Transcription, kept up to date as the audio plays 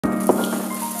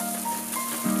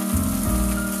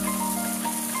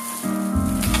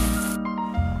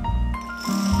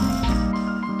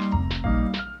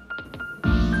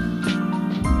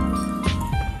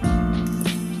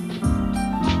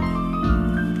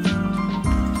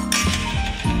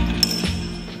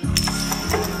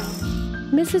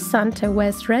Mrs. Santa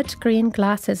wears red-green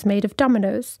glasses made of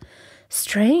dominoes.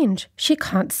 Strange, she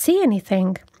can't see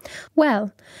anything.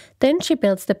 Well, then she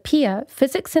builds the PiA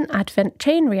Physics in Advent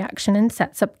chain reaction and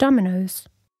sets up dominoes.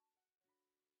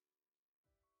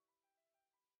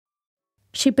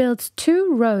 She builds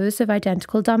 2 rows of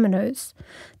identical dominoes.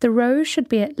 The rows should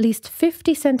be at least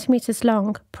 50 centimetres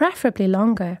long, preferably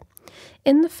longer.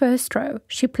 In the first row,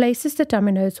 she places the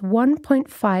dominoes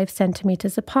 1.5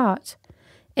 centimetres apart.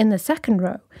 In the second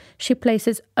row, she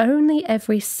places only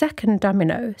every second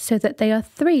domino so that they are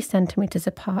 3 centimetres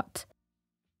apart.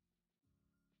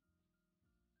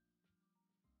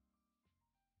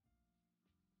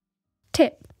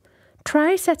 Tip: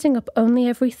 try setting up only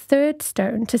every third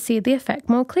stone to see the effect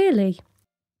more clearly.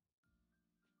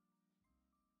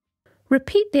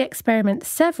 Repeat the experiment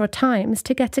several times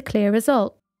to get a clear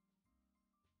result.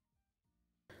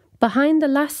 Behind the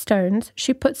last stones,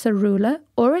 she puts a ruler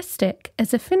or a stick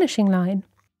as a finishing line.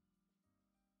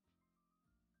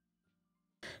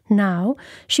 Now,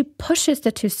 she pushes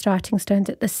the 2 starting stones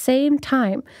at the same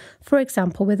time, for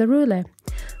example with a ruler.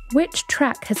 Which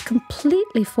track has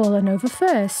completely fallen over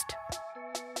first?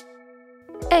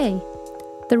 A.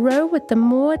 The row with the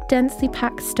more densely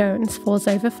packed stones falls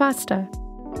over faster.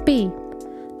 B.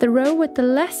 The row with the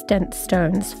less dense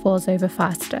stones falls over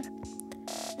faster.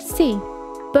 C.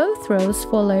 Both rows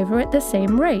fall over at the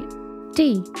same rate.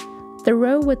 D. The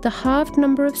row with the halved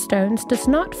number of stones does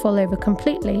not fall over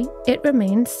completely, it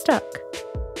remains stuck.